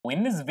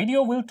In this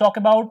video, we'll talk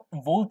about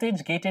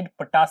voltage-gated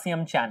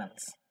potassium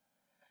channels.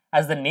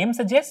 As the name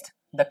suggests,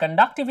 the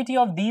conductivity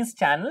of these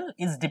channels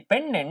is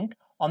dependent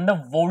on the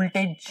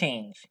voltage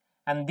change,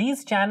 and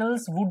these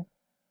channels would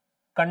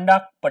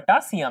conduct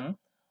potassium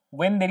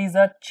when there is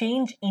a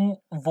change in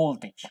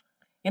voltage.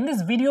 In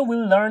this video,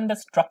 we'll learn the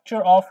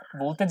structure of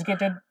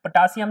voltage-gated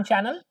potassium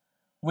channel.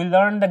 We'll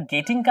learn the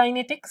gating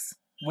kinetics.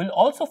 We'll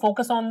also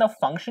focus on the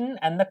function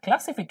and the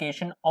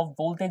classification of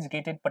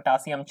voltage-gated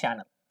potassium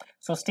channel.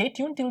 So stay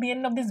tuned till the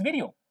end of this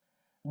video.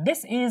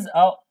 This is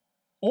an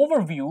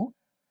overview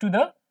to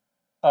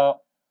the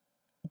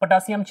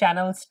potassium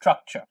channel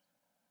structure.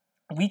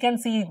 We can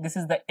see this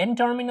is the N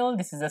terminal,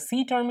 this is the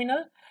C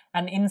terminal,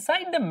 and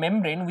inside the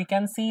membrane we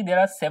can see there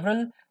are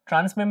several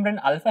transmembrane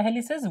alpha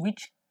helices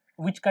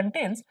which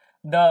contains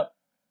the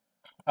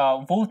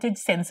voltage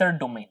sensor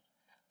domain.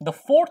 The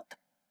fourth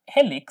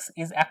helix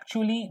is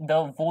actually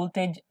the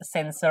voltage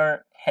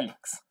sensor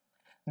helix.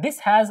 This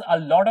has a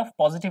lot of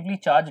positively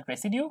charged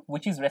residue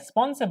which is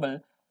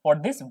responsible for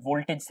this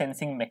voltage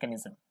sensing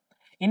mechanism.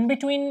 In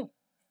between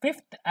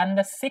fifth and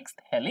the sixth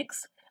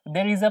helix,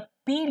 there is a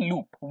P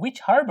loop which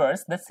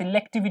harbors the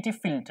selectivity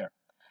filter.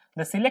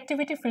 The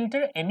selectivity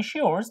filter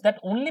ensures that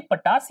only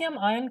potassium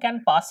ion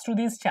can pass through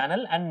this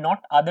channel and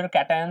not other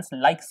cations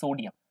like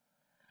sodium.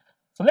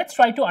 So let's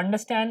try to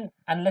understand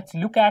and let's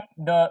look at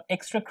the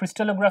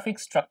extracrystallographic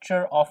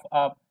structure of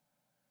a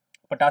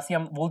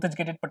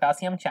voltage-gated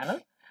potassium channel.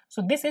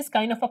 So this is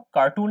kind of a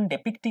cartoon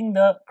depicting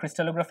the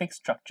crystallographic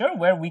structure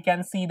where we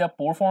can see the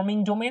pore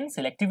forming domain,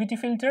 selectivity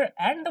filter,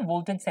 and the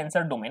voltage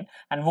sensor domain.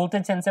 And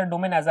voltage sensor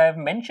domain, as I have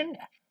mentioned,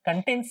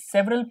 contains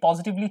several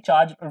positively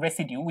charged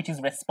residue which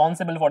is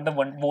responsible for the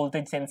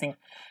voltage sensing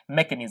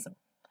mechanism.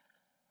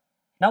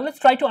 Now let's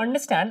try to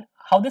understand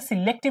how the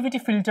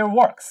selectivity filter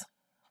works.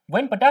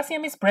 When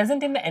potassium is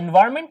present in the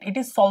environment, it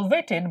is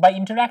solvated by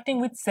interacting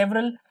with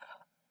several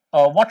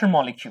water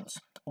molecules.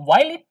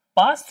 While it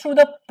passes through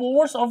the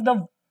pores of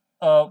the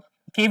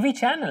KV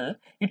channel,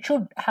 it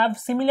should have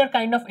similar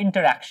kind of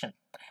interaction,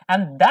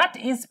 and that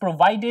is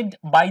provided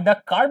by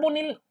the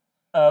carbonyl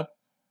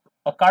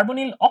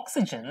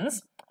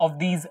oxygens of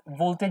these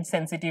voltage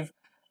sensitive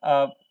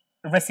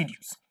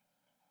residues.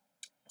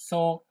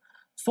 So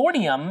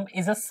sodium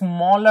is a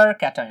smaller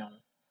cation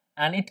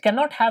and it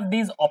cannot have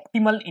these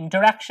optimal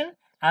interaction,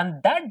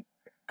 and that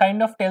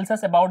kind of tells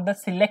us about the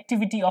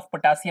selectivity of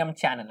potassium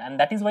channel, and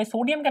that is why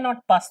sodium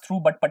cannot pass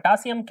through but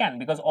potassium can,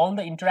 because all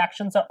the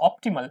interactions are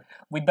optimal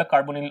with the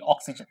carbonyl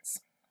oxygens.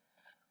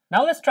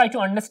 Now let's try to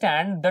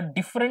understand the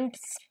different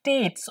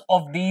states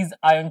of these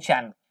ion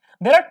channels.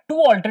 There are two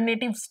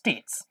alternative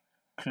states,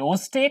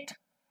 closed state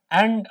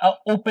and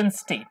open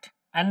state,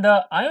 and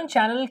the ion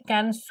channel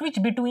can switch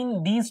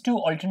between these two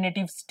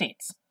alternative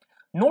states.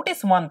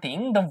 Notice one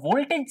thing, the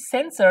voltage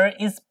sensor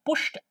is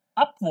pushed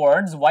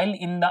upwards while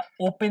in the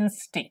open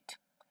state,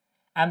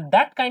 and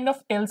that kind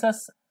of tells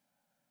us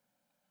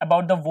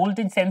about the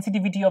voltage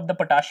sensitivity of the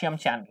potassium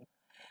channel.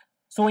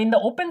 So in the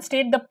open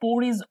state, the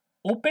pore is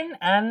open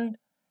and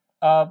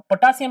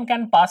potassium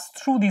can pass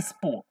through this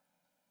pore.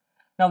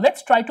 Now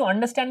let's try to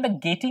understand the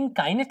gating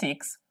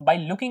kinetics by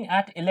looking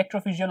at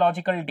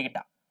electrophysiological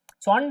data.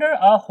 So under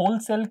a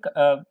wholesale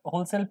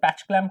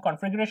patch clamp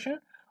configuration,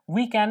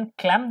 we can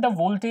clamp the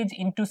voltage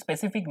into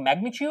specific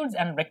magnitudes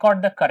and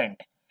record the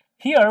current.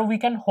 Here we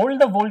can hold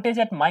the voltage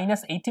at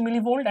minus 80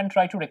 millivolt and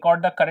try to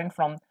record the current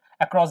from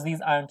across these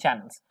ion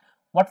channels.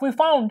 What we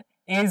found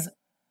is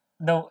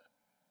the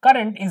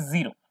current is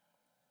 0.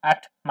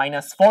 At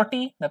minus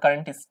 40, the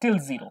current is still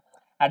 0.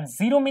 At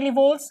 0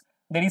 millivolts,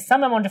 there is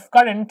some amount of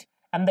current,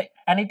 and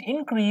it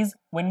increases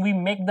when we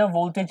make the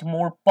voltage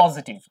more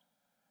positive.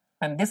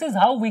 And this is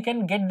how we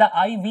can get the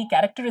IV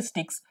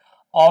characteristics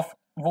of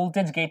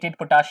voltage-gated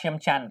potassium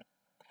channel.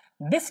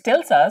 This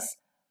tells us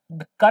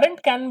the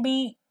current can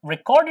be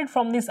recorded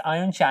from this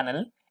ion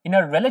channel in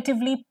a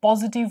relatively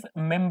positive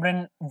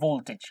membrane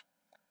voltage.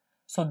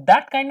 So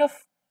that kind of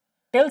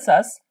tells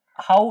us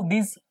how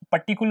this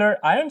particular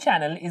ion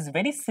channel is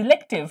very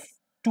selective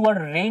to a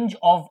range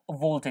of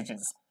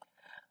voltages.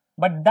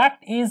 But that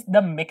is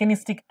the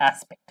mechanistic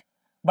aspect.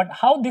 But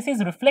how this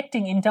is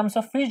reflecting in terms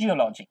of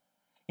physiology?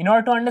 In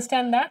order to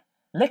understand that,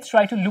 let's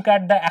try to look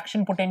at the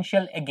action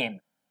potential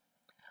again.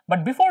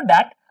 But before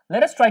that,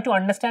 let us try to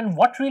understand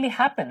what really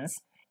happens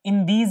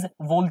in these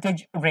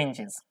voltage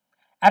ranges.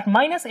 At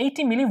minus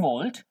 80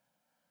 millivolt,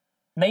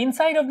 the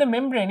inside of the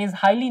membrane is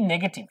highly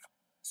negative.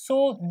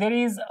 So there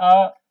is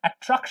a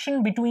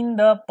attraction between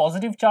the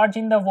positive charge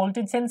in the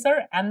voltage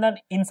sensor and the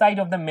inside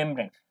of the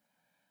membrane.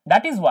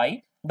 That is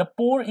why the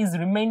pore is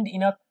remained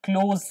in a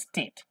closed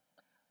state.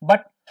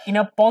 But in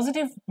a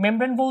positive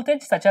membrane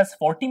voltage such as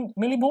 40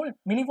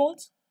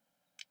 millivolts,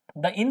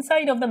 the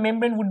inside of the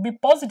membrane would be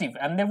positive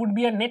and there would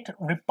be a net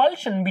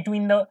repulsion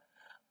between the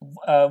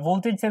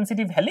voltage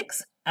sensitive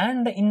helix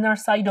and the inner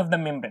side of the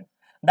membrane.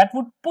 That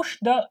would push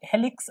the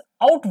helix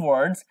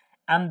outwards,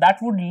 and that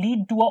would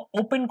lead to an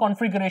open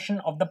configuration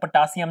of the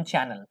potassium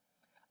channel.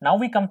 Now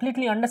we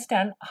completely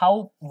understand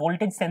how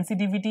voltage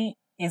sensitivity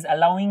is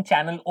allowing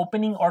channel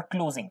opening or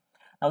closing.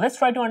 Now let's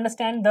try to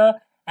understand the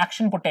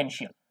action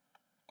potential.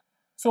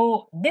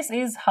 So this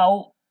is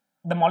how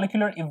the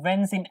molecular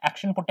events in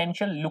action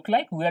potential look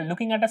like. We are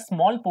looking at a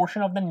small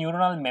portion of the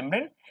neuronal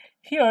membrane.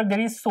 Here there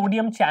is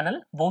sodium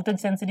channel, voltage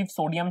sensitive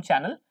sodium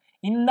channel.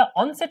 In the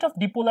onset of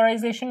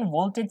depolarization,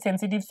 voltage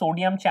sensitive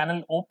sodium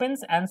channel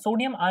opens and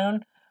sodium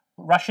ion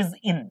rushes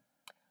in.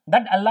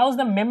 That allows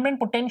the membrane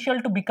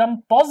potential to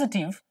become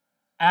positive,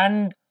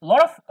 and a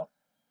lot of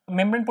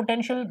membrane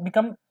potential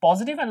become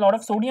positive and a lot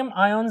of sodium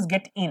ions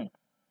get in.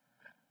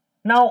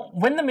 Now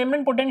when the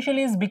membrane potential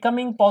is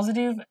becoming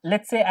positive,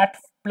 let's say at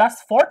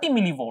plus 40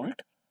 millivolt,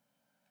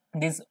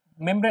 this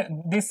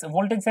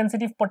voltage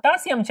sensitive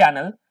potassium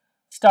channel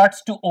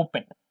starts to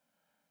open.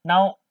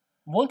 Now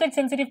voltage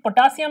sensitive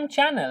potassium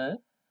channel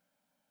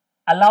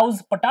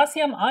allows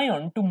potassium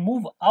ion to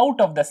move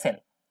out of the cell,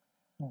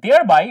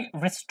 thereby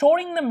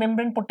restoring the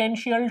membrane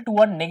potential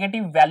to a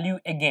negative value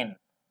again.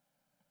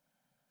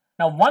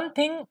 Now one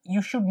thing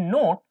you should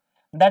note,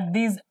 that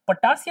this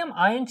potassium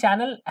ion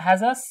channel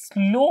has a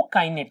slow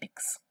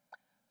kinetics.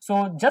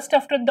 So just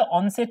after the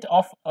onset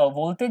of a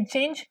voltage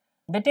change,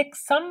 they take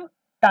some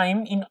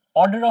time in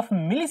order of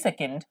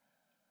millisecond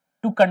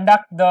to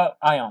conduct the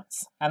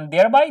ions, and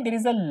thereby there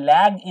is a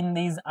lag in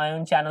these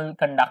ion channel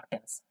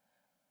conductance.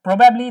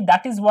 Probably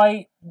that is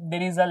why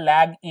there is a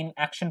lag in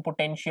action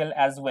potential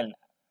as well.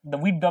 The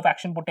width of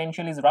action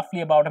potential is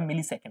roughly about a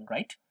millisecond,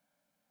 right?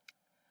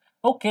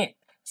 Okay,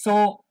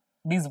 so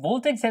this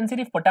voltage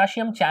sensitive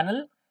potassium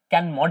channel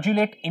can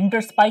modulate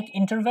interspike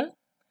interval.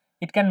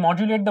 It can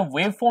modulate the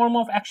waveform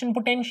of action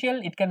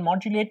potential, it can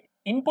modulate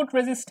input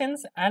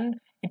resistance, and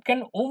it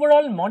can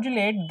overall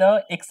modulate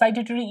the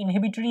excitatory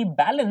inhibitory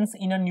balance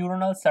in a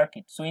neuronal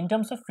circuit. So in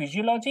terms of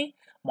physiology,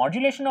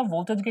 modulation of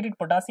voltage gated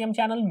potassium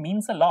channel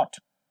means a lot.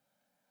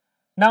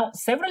 Now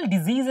several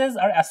diseases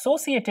are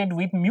associated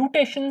with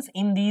mutations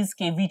in these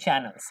Kv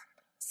channels,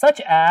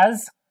 such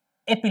as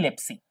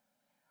epilepsy.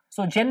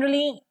 So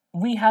generally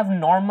we have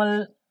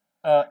normal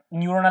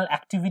neuronal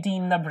activity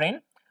in the brain,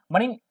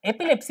 but in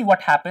epilepsy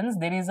what happens,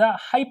 there is a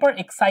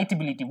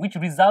hyperexcitability which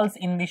results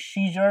in the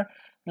seizure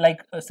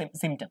like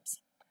symptoms.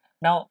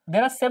 Now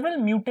there are several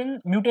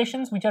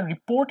mutations which are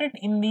reported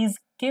in these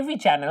Kv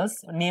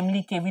channels,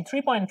 namely Kv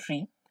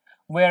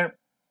 3.3,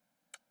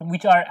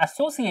 which are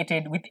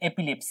associated with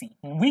epilepsy.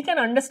 We can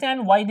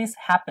understand why this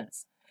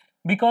happens,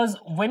 because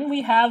when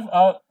we have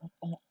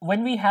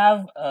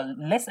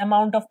less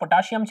amount of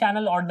potassium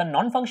channel or the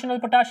non-functional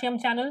potassium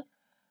channel,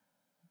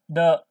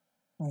 the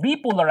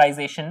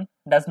repolarization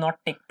does not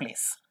take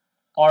place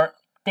or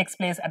takes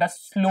place at a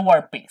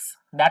slower pace.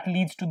 That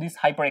leads to this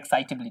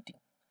hyperexcitability.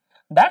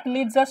 That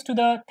leads us to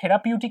the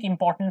therapeutic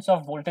importance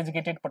of voltage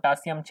gated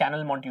potassium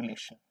channel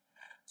modulation.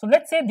 So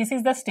let's say this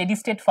is the steady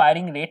state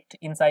firing rate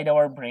inside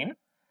our brain.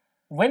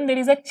 When there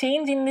is a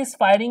change in this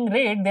firing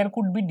rate, there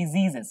could be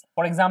diseases.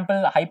 For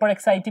example,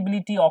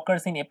 hyperexcitability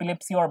occurs in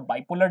epilepsy or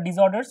bipolar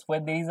disorders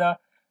where there is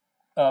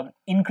a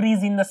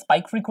increase in the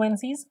spike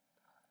frequencies.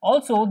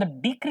 Also, the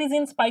decrease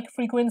in spike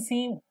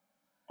frequency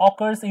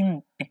occurs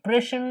in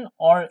depression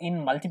or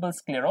in multiple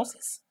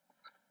sclerosis.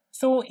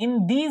 So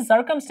in these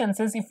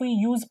circumstances, if we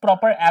use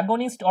proper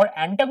agonist or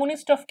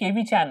antagonist of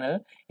Kv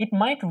channel, it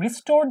might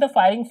restore the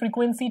firing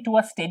frequency to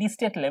a steady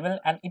state level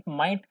and it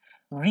might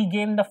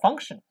regain the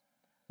function.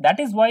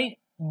 That is why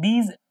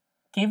these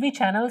Kv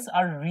channels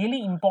are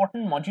really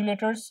important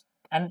modulators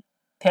and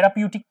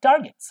therapeutic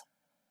targets.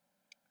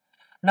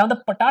 Now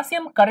the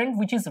potassium current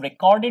which is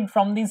recorded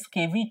from this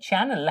Kv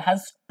channel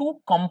has two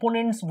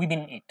components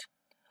within it.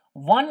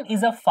 One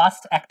is a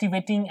fast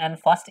activating and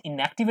fast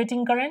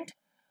inactivating current.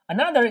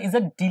 Another is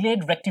a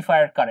delayed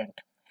rectifier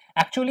current.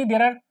 Actually,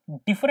 there are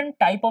different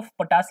type of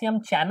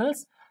potassium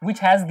channels which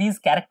has these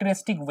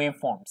characteristic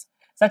waveforms,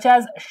 such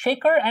as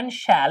Shaker and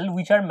Shall,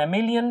 which are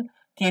mammalian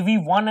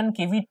Kv1 and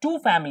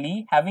Kv2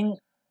 family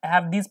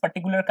have these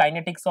particular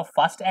kinetics of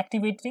fast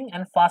activating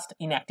and fast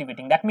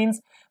inactivating. That means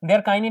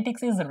their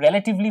kinetics is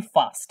relatively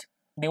fast.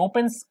 They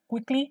open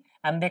quickly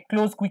and they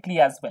close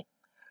quickly as well.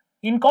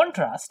 In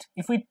contrast,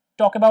 if we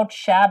talk about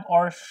Shab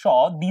or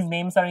Shaw, these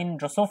names are in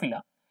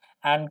Drosophila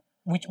and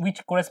which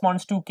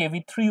corresponds to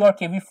Kv3 or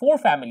Kv4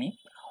 family.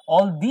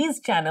 All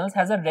these channels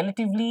has a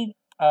relatively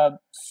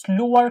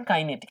slower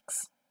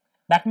kinetics.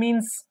 That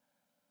means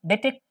they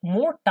take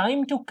more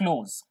time to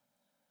close.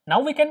 Now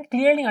we can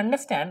clearly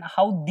understand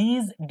how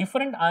these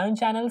different ion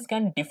channels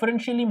can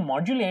differentially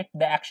modulate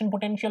the action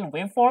potential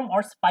waveform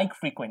or spike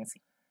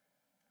frequency.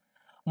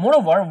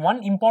 Moreover,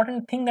 one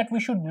important thing that we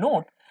should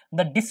note,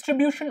 the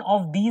distribution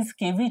of these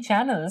Kv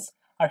channels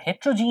are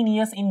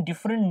heterogeneous in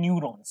different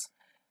neurons.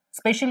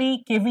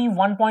 Especially Kv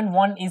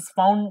 1.1 is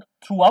found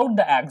throughout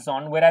the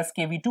axon, whereas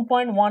Kv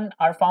 2.1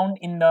 are found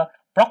in the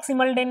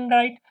proximal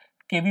dendrite,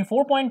 Kv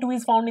 4.2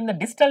 is found in the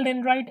distal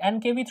dendrite,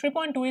 and Kv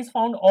 3.2 is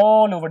found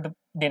all over the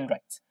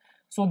dendrites.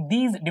 So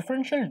these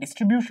differential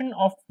distribution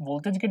of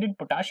voltage gated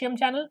potassium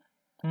channel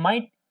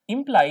might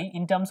imply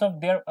in terms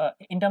of their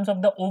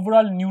the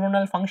overall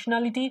neuronal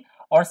functionality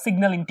or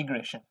signal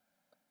integration.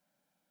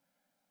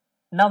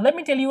 Now let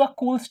me tell you a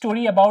cool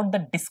story about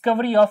the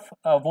discovery of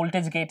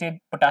voltage gated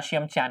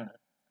potassium channel.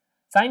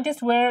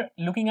 Scientists were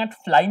looking at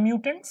fly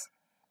mutants,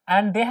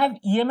 and they have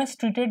EMS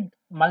treated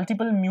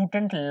multiple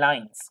mutant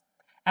lines,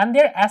 and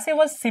their assay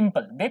was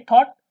simple. They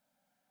thought,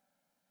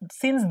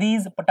 since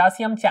these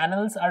potassium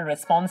channels are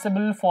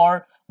responsible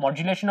for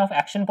modulation of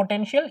action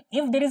potential,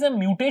 if there is a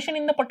mutation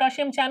in the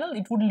potassium channel,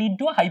 it would lead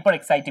to a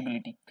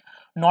hyperexcitability.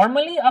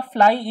 Normally a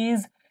fly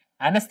is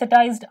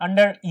anesthetized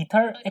under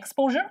ether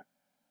exposure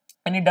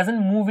and it doesn't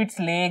move its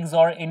legs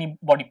or any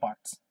body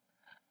parts,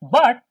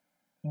 but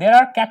there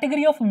are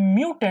category of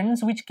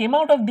mutants which came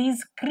out of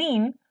these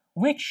screen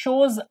which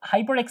shows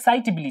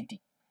hyperexcitability,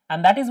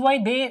 and that is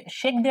why they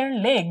shake their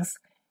legs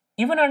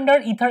even under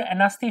ether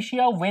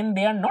anesthesia when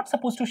they are not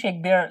supposed to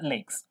shake their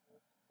legs.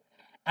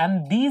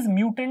 And these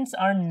mutants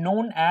are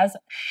known as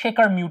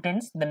shaker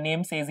mutants. The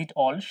name says it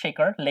all,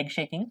 shaker, leg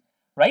shaking,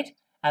 right?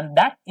 And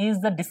that is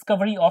the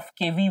discovery of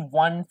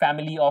KV1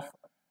 family of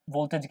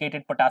voltage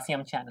gated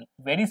potassium channel.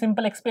 Very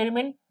simple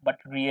experiment, but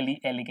really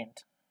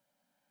elegant.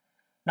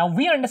 Now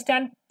we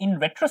understand in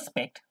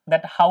retrospect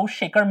that how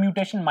shaker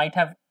mutation might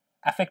have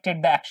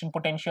affected the action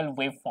potential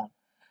waveform.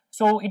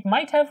 So it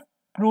might have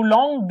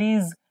prolonged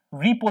these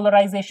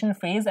repolarization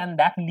phase, and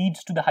that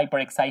leads to the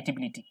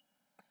hyperexcitability.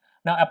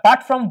 Now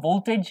apart from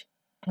voltage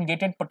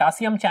gated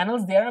potassium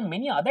channels, there are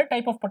many other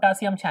type of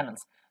potassium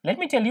channels. Let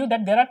me tell you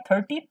that there are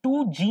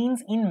 32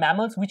 genes in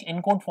mammals which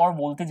encode for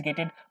voltage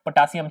gated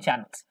potassium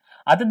channels.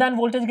 Other than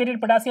voltage gated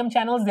potassium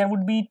channels, there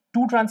would be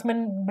 2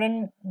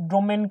 transmembrane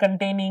domain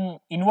containing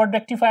invert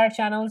rectifier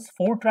channels,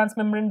 4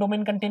 transmembrane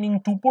domain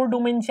containing 2-pore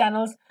domain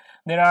channels.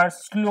 There are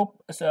slow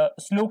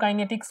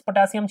kinetics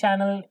potassium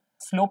channel,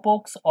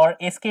 slowpokes or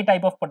SK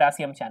type of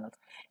potassium channels.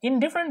 In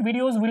different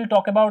videos, we'll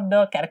talk about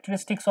the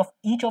characteristics of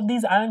each of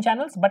these ion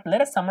channels, but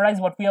let us summarize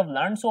what we have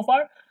learned so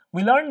far.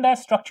 We learned the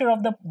structure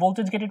of the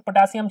voltage gated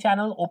potassium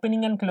channel,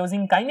 opening and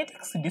closing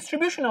kinetics,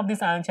 distribution of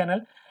this ion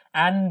channel,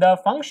 and the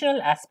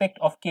functional aspect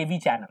of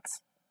KV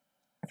channels.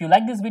 If you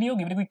like this video,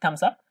 give it a quick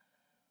thumbs up.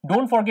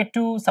 Don't forget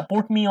to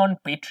support me on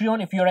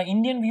Patreon. If you're an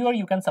Indian viewer,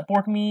 you can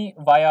support me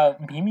via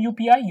Bhim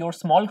UPI. Your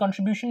small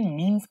contribution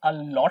means a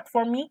lot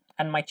for me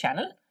and my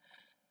channel.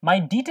 My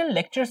detailed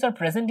lectures are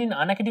present in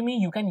Unacademy.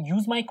 You can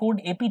use my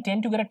code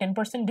AP10 to get a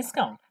 10%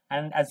 discount.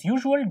 And as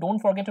usual, don't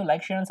forget to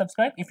like, share and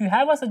subscribe. If you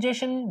have a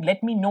suggestion,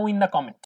 let me know in the comment.